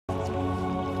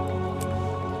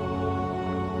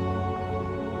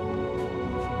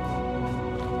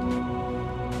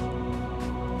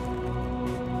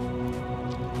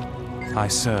I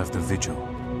serve the Vigil.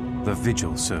 The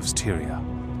Vigil serves Tyria.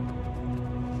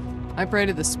 I pray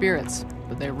to the spirits,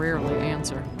 but they rarely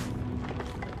answer.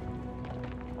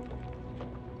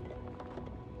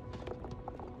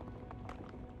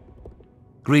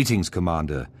 Greetings,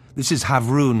 Commander. This is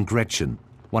Havrun Gretchen,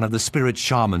 one of the spirit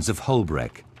shamans of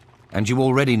Holbreck. And you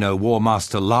already know War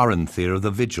Master Larenthir of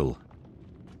the Vigil.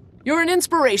 You're an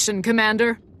inspiration,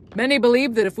 Commander. Many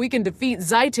believe that if we can defeat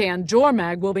Zaitan,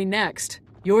 Jormag will be next.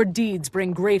 Your deeds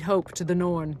bring great hope to the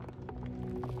Norn.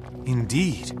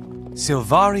 Indeed.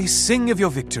 Silvari sing of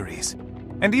your victories,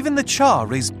 and even the Char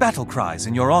raise battle cries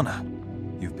in your honor.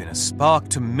 You've been a spark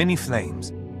to many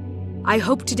flames. I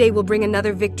hope today will bring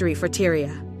another victory for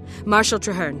Tyria. Marshal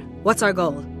Traherne, what's our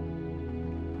goal?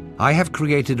 I have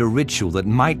created a ritual that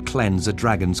might cleanse a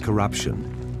dragon's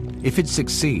corruption. If it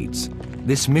succeeds,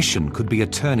 this mission could be a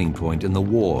turning point in the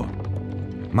war.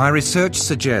 My research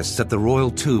suggests that the royal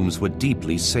tombs were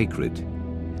deeply sacred.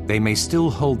 They may still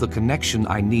hold the connection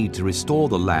I need to restore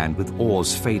the land with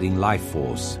Or's fading life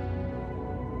force.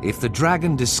 If the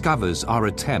dragon discovers our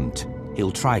attempt,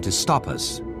 he'll try to stop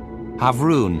us.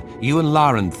 Havrun, you and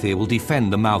Larenthir will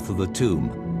defend the mouth of the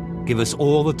tomb. Give us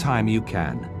all the time you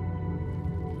can.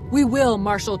 We will,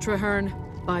 Marshal Traherne.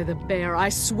 By the bear, I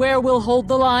swear we'll hold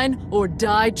the line or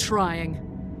die trying.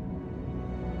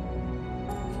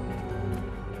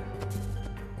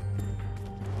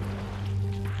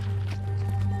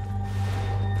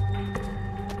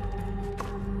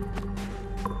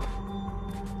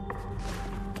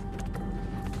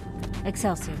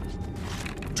 Excelsior.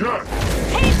 Death!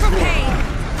 Pain for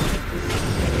pain!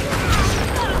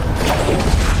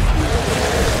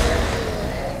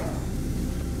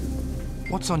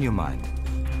 What's on your mind?